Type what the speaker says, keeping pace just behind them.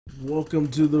Welcome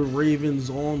to the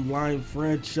Ravens online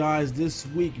franchise. This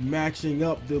week matching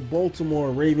up the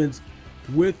Baltimore Ravens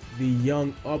with the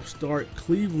young upstart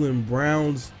Cleveland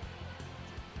Browns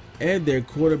and their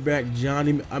quarterback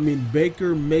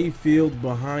Baker Mayfield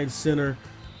behind center.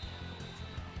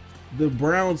 The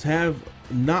Browns have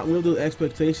not lived up to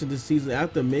expectations this season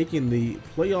after making the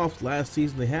playoffs last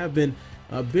season. They have been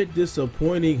a bit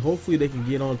disappointing. Hopefully they can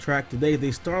get on track today. They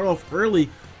start off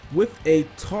early with a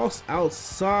toss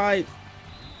outside,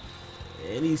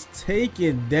 and he's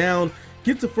taken down.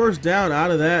 Gets the first down out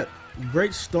of that.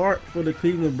 Great start for the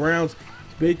Cleveland Browns.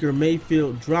 Baker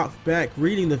Mayfield drops back,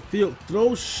 reading the field,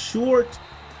 throws short,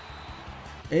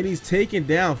 and he's taken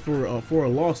down for a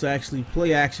loss. Actually,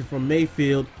 play action from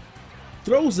Mayfield.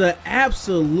 Throws an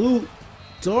absolute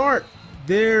dart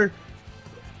there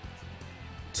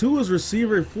to his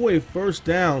receiver for a first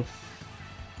down.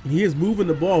 He is moving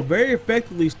the ball very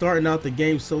effectively starting out the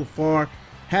game so far.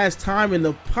 Has time in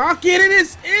the pocket and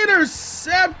it's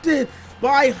intercepted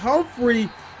by Humphrey.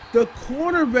 The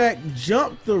cornerback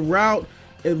jumped the route.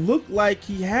 It looked like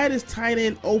he had his tight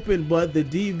end open, but the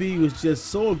DB was just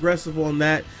so aggressive on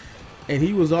that, and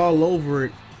he was all over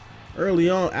it. Early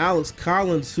on, Alex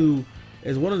Collins, who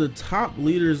is one of the top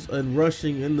leaders in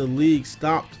rushing in the league,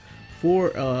 stopped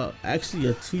for actually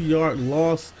a 2-yard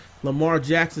loss. Lamar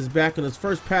Jackson's back on his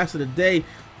first pass of the day.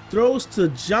 Throws to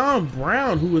John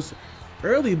Brown, who has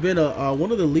early been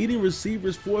one of the leading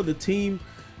receivers for the team.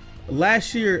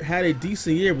 Last year had a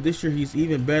decent year, but this year he's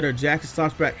even better. Jackson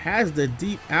stops back, has the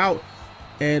deep out,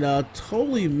 and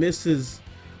totally misses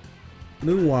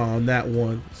Nunwa on that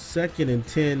one. 2nd and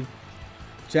 10.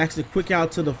 Jackson quick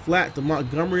out to the flat to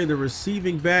Montgomery, the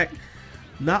receiving back.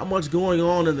 Not much going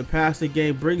on in the passing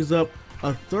game. Brings up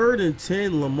a 3rd and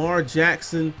 10. Lamar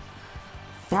Jackson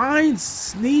finds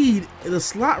Snead, the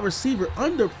slot receiver,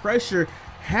 under pressure.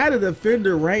 Had a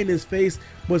defender right in his face,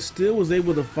 but still was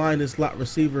able to find his slot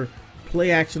receiver.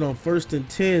 Play action on 1st and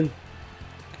 10.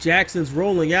 Jackson's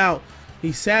rolling out.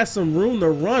 He's had some room to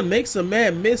run, makes a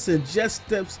man miss, and just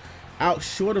steps out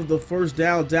short of the first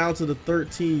down to the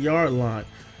 13-yard line.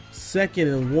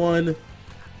 2nd and 1.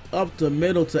 Up the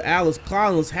middle to Alex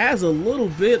Collins. Has a little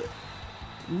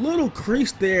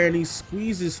crease there, and he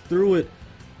squeezes through it,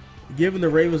 giving the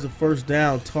Ravens a first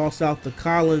down. Toss out to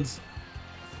Collins,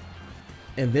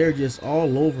 and they're just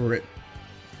all over it.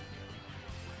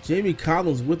 Jamie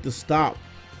Collins with the stop.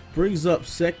 Brings up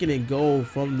 2nd and goal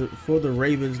for the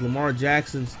Ravens. Lamar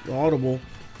Jackson's audible.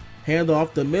 Hand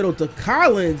off the middle to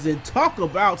Collins, and talk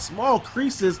about small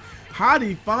creases. How did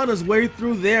he find his way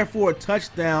through there for a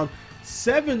touchdown?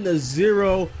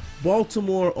 7-0,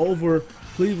 Baltimore over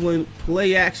Cleveland.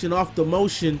 Play action off the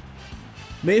motion.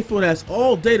 Mayfield has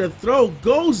all day to throw.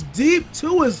 Goes deep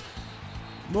to his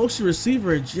motion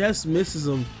receiver and just misses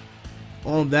him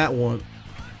on that one.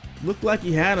 Looked like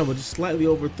he had him, but just slightly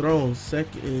overthrown.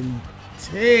 2nd and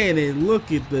 10, and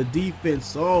look at the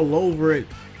defense all over it.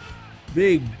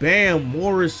 Big Bam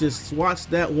Morris just swats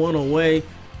that one away.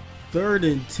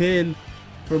 3rd and 10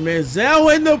 for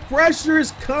Manziel, and the pressure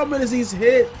is coming as he's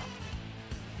hit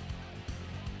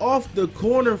off the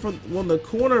corner. From when the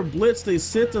corner blitz, they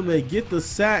sent him, they get the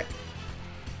sack.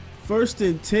 1st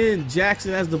and 10.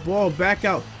 Jackson has the ball back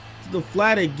out to the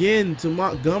flat again to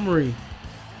Montgomery.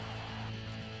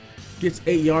 Gets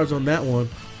 8 yards on that one.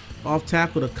 Off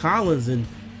tackle to Collins, and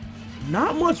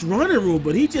not much running room,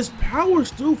 but he just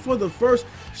powers through for the first,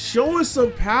 showing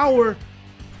some power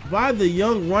by the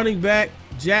young running back.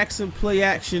 Jackson play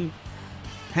action,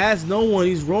 has no one.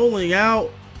 He's rolling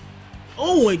out.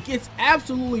 Oh, and gets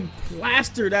absolutely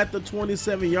plastered at the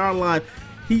 27-yard line.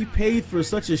 He paid for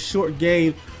such a short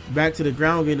game. Back to the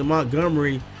ground game to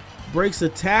Montgomery. Breaks a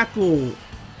tackle.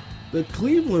 The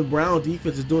Cleveland Brown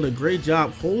defense is doing a great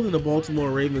job holding the Baltimore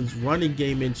Ravens running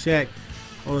game in check.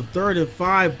 On 3rd and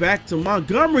 5, back to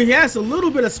Montgomery. He has a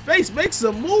little bit of space, makes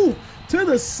a move to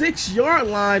the 6-yard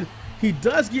line. He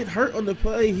does get hurt on the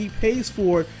play. He pays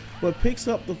for it, but picks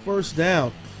up the first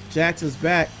down. Jackson's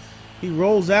back. He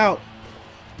rolls out.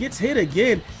 Gets hit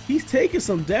again. He's taken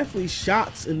some definitely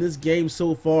shots in this game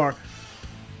so far.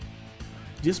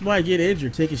 Just might get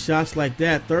injured taking shots like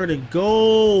that. 3rd and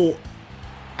goal.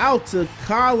 Out to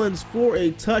Collins for a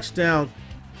touchdown.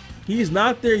 He's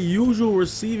not their usual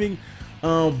receiving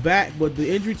back, but the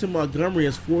injury to Montgomery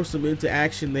has forced him into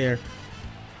action there.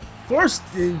 1st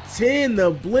and 10.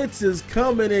 The blitz is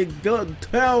coming, and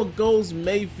down goes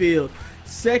Mayfield.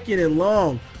 2nd and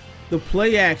long. The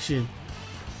play action.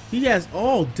 He has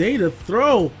all day to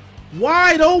throw.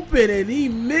 Wide open, and he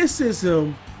misses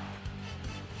him.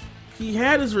 He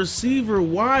had his receiver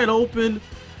wide open.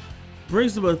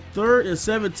 Brings them a 3rd and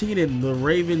 17, and the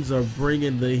Ravens are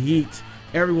bringing the heat.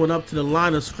 Everyone up to the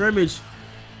line of scrimmage.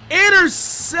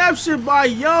 Interception by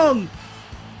Young.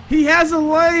 He has a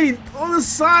lane on the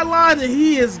sideline, and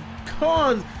he is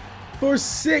gone for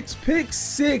 6. Pick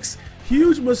 6.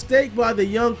 Huge mistake by the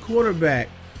Young quarterback.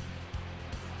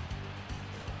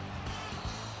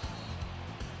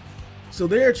 So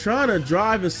they're trying to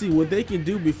drive and see what they can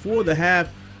do before the half.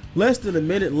 Less than a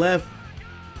minute left.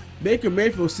 Baker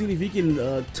Mayfield seeing if he can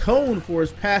atone for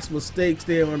his past mistakes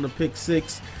there on the pick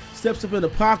 6. Steps up in the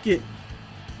pocket.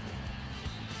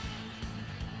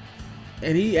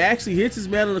 And he actually hits his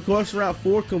man on the cross route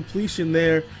for completion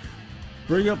there.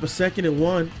 Bring up a 2nd and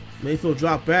 1. Mayfield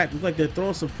drop back. Looks like they're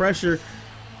throwing some pressure.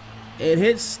 And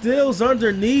hits Stills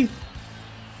underneath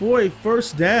for a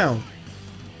 1st down.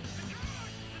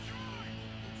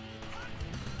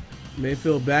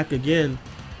 Mayfield back again.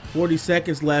 40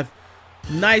 seconds left.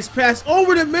 Nice pass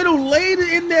over the middle. Laid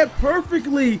it in there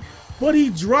perfectly. But he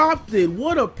dropped it.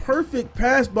 What a perfect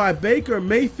pass by Baker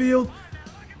Mayfield.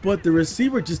 But the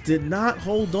receiver just did not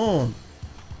hold on.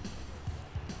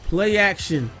 Play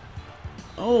action.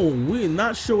 Oh, we're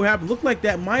not sure what happened. Looked like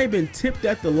that might have been tipped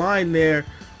at the line there.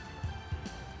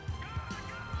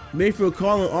 Mayfield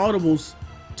calling audibles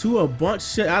to a bunch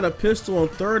set out of pistol on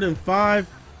 3rd and 5.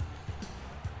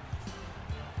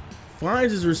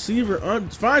 Finds his receiver,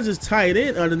 finds his tight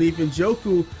end underneath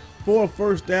Njoku for a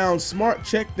 1st down. Smart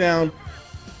check down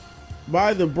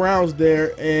by the Browns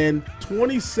there, and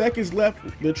 20 seconds left.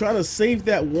 They're trying to save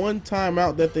that one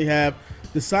timeout that they have.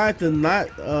 Decide to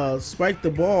not spike the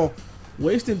ball,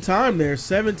 wasting time there.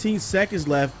 17 seconds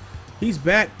left. He's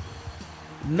back.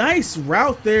 Nice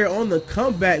route there on the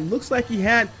comeback. Looks like he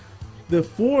had the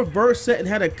 4 verse set and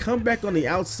had a comeback on the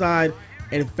outside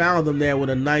and found them there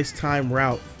with a nice time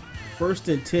route.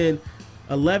 1st and 10,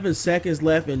 11 seconds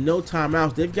left and no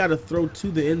timeouts. They've got to throw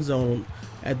to the end zone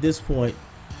at this point.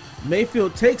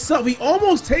 Mayfield takes up. He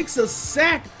almost takes a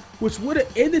sack, which would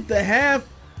have ended the half.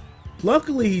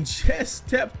 Luckily, he just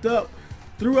stepped up,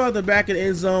 threw out the back of the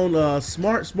end zone.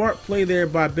 Smart play there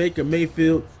by Baker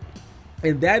Mayfield.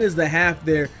 And that is the half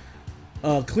there.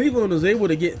 Cleveland was able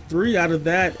to get 3 out of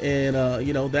that. And,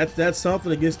 you know, that's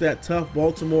something against that tough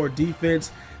Baltimore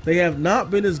defense. They have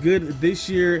not been as good this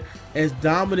year, as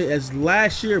dominant as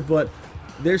last year, but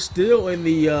they're still in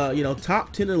the, you know,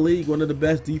 top 10 in the league, one of the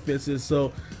best defenses.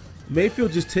 So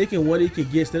Mayfield just taking what he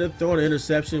could get instead of throwing an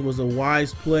interception was a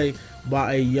wise play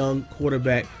by a young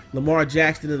quarterback. Lamar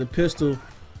Jackson in the pistol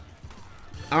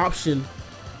option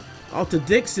out to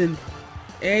Dixon,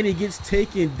 and he gets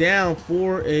taken down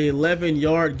for a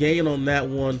 11-yard gain on that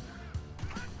one.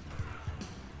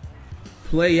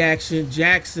 Play action,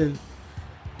 Jackson.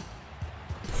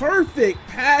 Perfect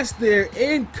pass there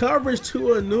in coverage to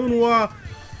Enunwa.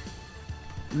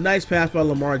 Nice pass by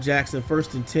Lamar Jackson.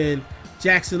 1st and 10.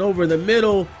 Jackson over the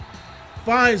middle.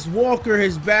 Finds Walker,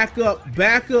 his backup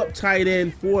tight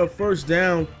end for a 1st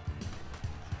down.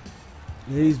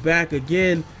 And he's back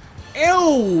again.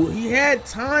 Oh, he had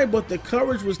time, but the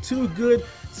coverage was too good.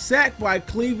 Sacked by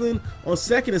Cleveland on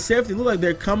 2nd and 17. Look like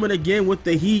they're coming again with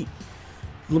the heat.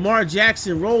 Lamar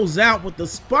Jackson rolls out, but the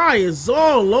spy is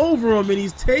all over him, and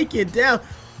he's taken down.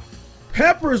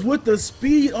 Peppers with the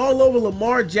speed all over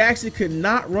Lamar Jackson, could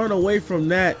not run away from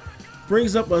that.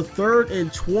 Brings up a 3rd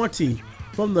and 20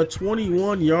 from the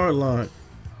 21-yard line.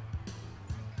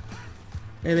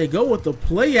 And they go with the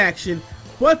play action,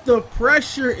 but the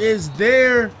pressure is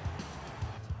there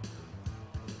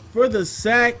for the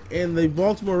sack, and the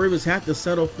Baltimore Ravens have to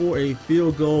settle for a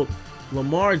field goal.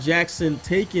 Lamar Jackson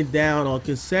taken down on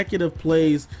consecutive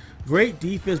plays. Great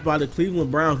defense by the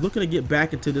Cleveland Browns, looking to get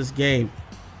back into this game.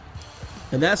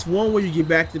 And that's one way you get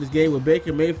back to this game, with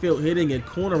Baker Mayfield hitting a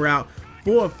corner route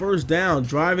for a 1st down,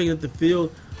 driving at the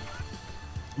field,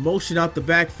 motion out the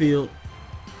backfield.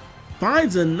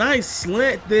 Finds a nice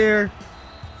slant there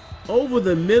over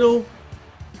the middle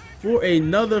for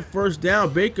another 1st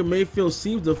down. Baker Mayfield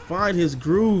seems to find his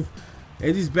groove,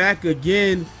 and he's back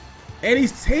again. And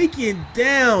he's taken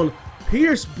down.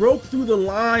 Pierce broke through the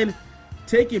line,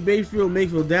 taking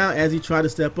Mayfield down as he tried to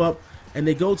step up. And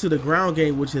they go to the ground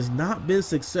game, which has not been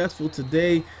successful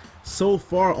today so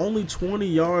far. Only 20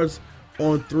 yards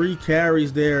on 3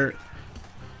 carries there.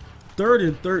 3rd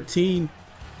and 13.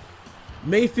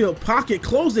 Mayfield pocket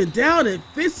closing down and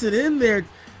fits it in there.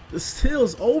 The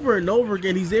Stills over and over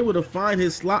again. He's able to find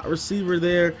his slot receiver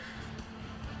there.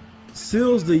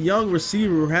 Stills, the young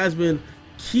receiver, has been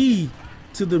key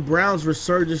to the Browns'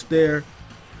 resurgence there.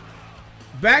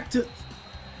 Back to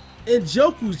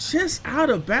Njoku, just out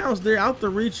of bounds there, out the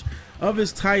reach of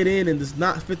his tight end, and does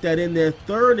not fit that in there.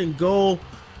 3rd and goal.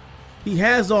 he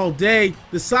has all day,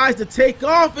 decides to take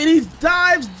off, and he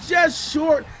dives just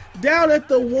short down at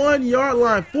the 1-yard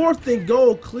line. 4th and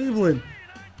goal, Cleveland.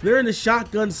 They're in the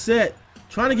shotgun set,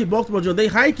 trying to get Baltimore Jones. They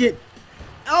hike it.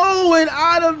 Oh, and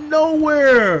out of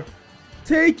nowhere,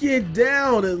 take it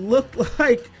down. It looked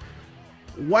like,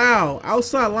 wow,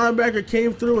 outside linebacker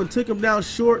came through and took him down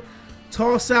short.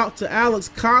 Toss out to Alex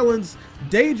Collins.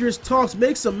 Dangerous toss,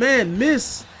 makes a man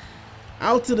miss.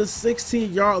 Out to the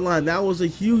 16-yard line. That was a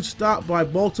huge stop by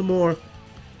Baltimore.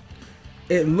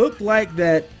 It looked like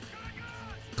that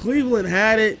Cleveland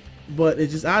had it, but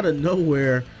it just out of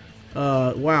nowhere.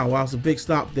 Wow, it's a big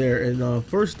stop there. And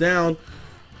first down,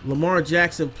 Lamar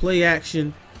Jackson, play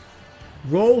action.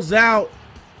 Rolls out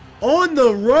on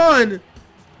the run.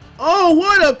 Oh,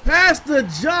 what a pass to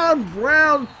John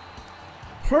Brown.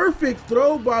 Perfect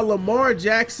throw by Lamar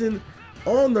Jackson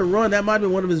on the run. That might have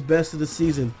been one of his best of the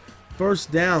season.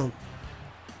 First down.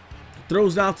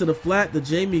 Throws out to the flat. The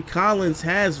Jamie Collins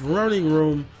has running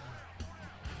room.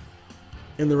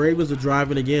 And the Ravens are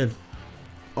driving again.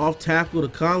 Off tackle to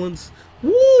Collins.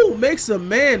 Woo! Makes a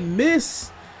man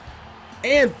miss.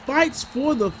 And fights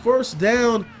for the first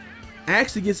down.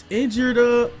 Actually gets injured,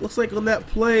 looks like on that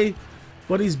play.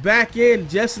 But he's back in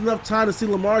just enough time to see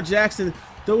Lamar Jackson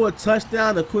throw a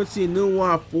touchdown to Quincy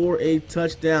Enunwa for a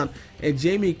touchdown. And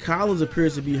Jamie Collins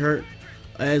appears to be hurt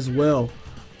as well.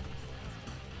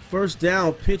 First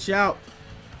down, pitch out.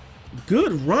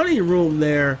 Good running room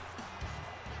there.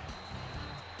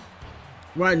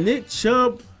 Right, Nick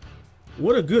Chubb.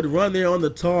 What a good run there on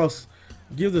the toss.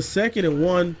 Give the 2nd and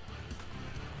 1.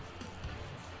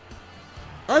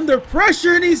 Under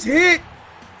pressure, and he's hit.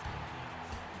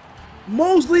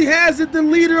 Mosley has it, the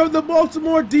leader of the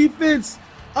Baltimore defense.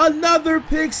 Another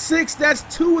pick 6. That's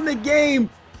 2 in the game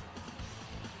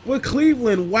with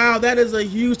Cleveland. Wow, that is a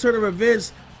huge turn of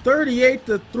events.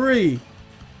 38-3.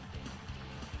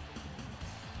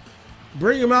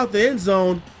 Bring him out the end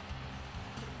zone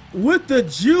with the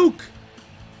juke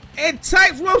and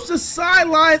tight ropes the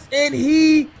sidelines, and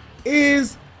he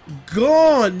is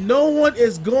gone. No one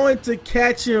is going to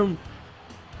catch him.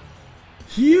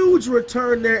 Huge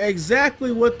return there,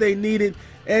 exactly what they needed.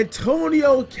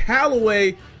 Antonio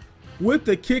Callaway with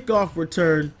the kickoff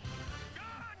return.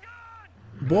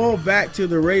 Ball back to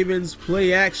the Ravens.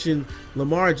 Play action.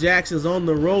 Lamar Jackson's on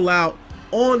the rollout.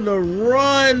 On the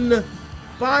run.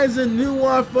 Finds a new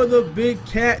one for the big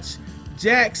catch.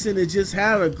 Jackson has just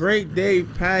had a great day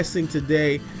passing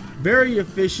today. Very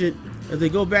efficient. As they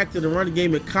go back to the running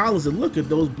game at Collins, and look at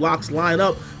those blocks line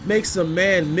up. Makes a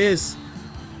man miss.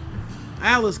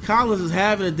 Alex Collins is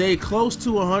having a day, close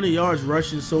to 100 yards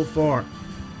rushing so far.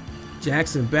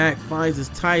 Jackson back, finds his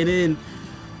tight end,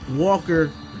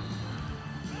 Walker,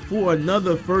 for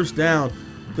another first down.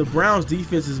 The Browns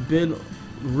defense has been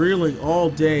reeling all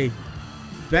day.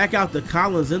 Back out to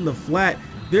Collins in the flat.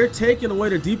 They're taking away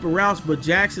the deeper routes, but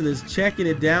Jackson is checking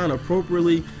it down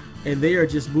appropriately, and they are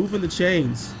just moving the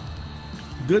chains.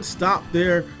 Good stop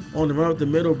there on the run up the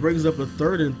middle, brings up a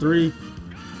 3rd and 3.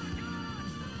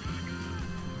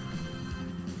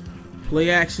 Play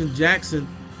action, Jackson,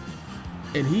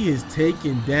 and he is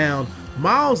taken down.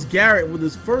 Myles Garrett with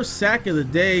his first sack of the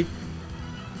day.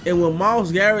 And when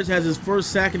Myles Garrett has his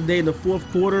first sack of the day in the 4th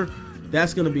quarter,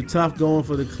 that's going to be tough going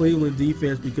for the Cleveland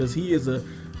defense, because he is a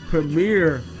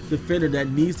premier defender that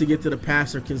needs to get to the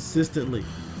passer consistently.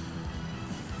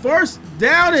 First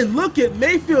down, and look at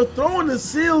Mayfield throwing the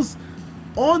seals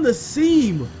on the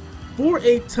seam for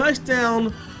a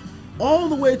touchdown all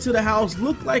the way to the house.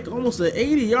 Looked like almost an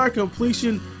 80-yard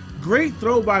completion. Great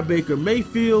throw by Baker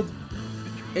Mayfield.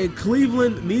 And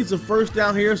Cleveland needs a first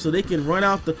down here so they can run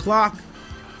out the clock.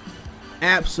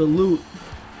 Absolute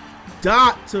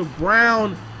dot to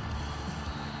Brown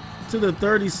to the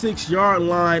 36-yard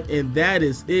line, and that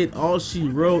is it. All she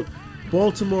wrote.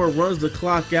 Baltimore runs the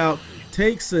clock out,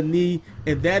 takes a knee,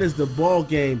 and that is the ball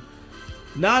game.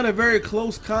 Not a very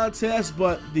close contest,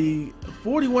 but the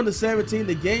 41-17,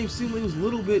 the game seemingly was a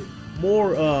little bit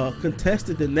more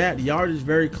contested than that. The yardage is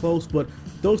very close, but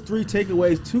those 3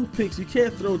 takeaways, 2 picks. You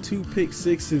can't throw 2 pick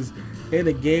sixes in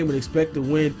a game and expect to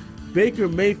win. Baker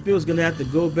Mayfield's going to have to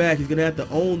go back. He's going to have to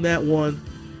own that one.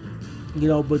 You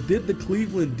know, but did the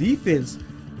Cleveland defense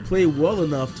play well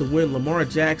enough to win? Lamar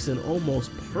Jackson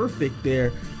almost perfect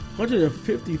there.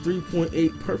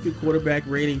 153.8 perfect quarterback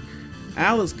rating.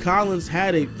 Alex Collins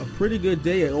had a pretty good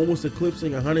day at almost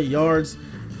eclipsing 100 yards.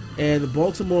 And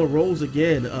Baltimore rolls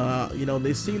again. You know,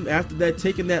 they seem, after that,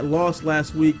 taking that loss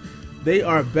last week, they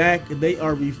are back and they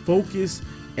are refocused.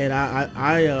 And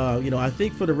you know, I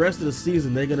think for the rest of the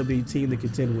season, they're going to be a team to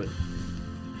contend with.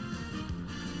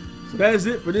 So that is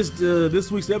it for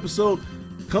this week's episode.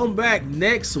 Come back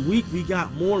next week. We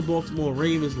got more Baltimore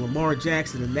Ravens, Lamar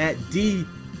Jackson, and Nat D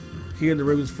here in the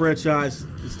Ravens franchise.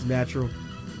 It's the Natural.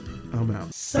 I'm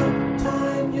out.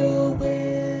 Sometime you'll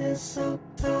win,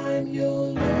 sometime you'll